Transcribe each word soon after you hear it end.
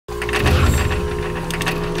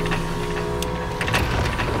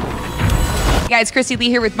guys, Cristy Lee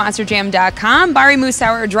here with MonsterJam.com. Bari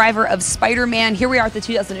Musawwir, driver of Spider-Man. Here we are at the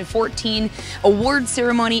 2014 award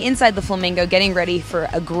ceremony inside the Flamingo, getting ready for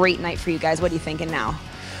a great night for you guys. What are you thinking now?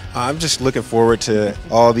 I'm just looking forward to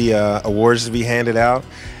all the awards to be handed out,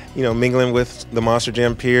 you know, mingling with the Monster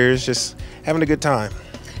Jam peers, just having a good time.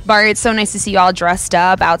 Bari, it's so nice to see you all dressed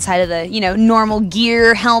up outside of the, normal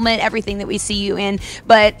gear, helmet, everything that we see you in.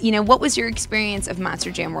 But, what was your experience of Monster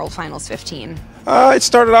Jam World Finals 15? It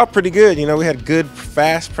started out pretty good. You know, we had good,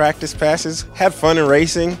 fast practice passes, had fun in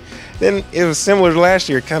racing. Then it was similar to last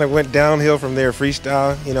year. It kind of went downhill from there,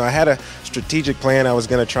 freestyle. You know, I had a strategic plan I was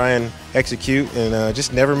going to try and execute, and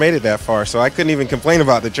just never made it that far. So I couldn't even complain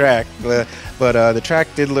about the track. But the track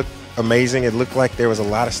did look amazing. It looked like there was a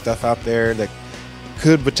lot of stuff out there that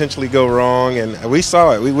could potentially go wrong, and we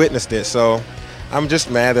saw it, we witnessed it. So I'm just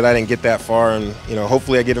mad that I didn't get that far, and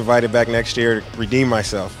hopefully I get invited back next year to redeem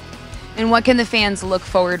myself. And what can the fans look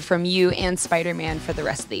forward from you and Spider-Man for the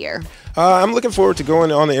rest of the year? I'm looking forward to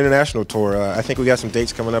going on the international tour. I think we got some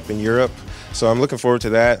dates coming up in Europe, so I'm looking forward to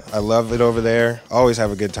that. I love it over there, always have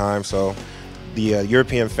a good time. So the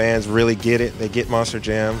European fans really get it, they get Monster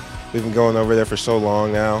Jam. We've been going over there for so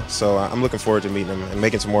long now, so I'm looking forward to meeting them and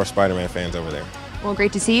making some more Spider-Man fans over there. Well,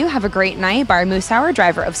 great to see you. Have a great night. Bari Musawwir,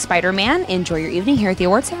 driver of Spider-Man. Enjoy your evening here at the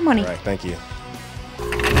award ceremony. All right, thank you.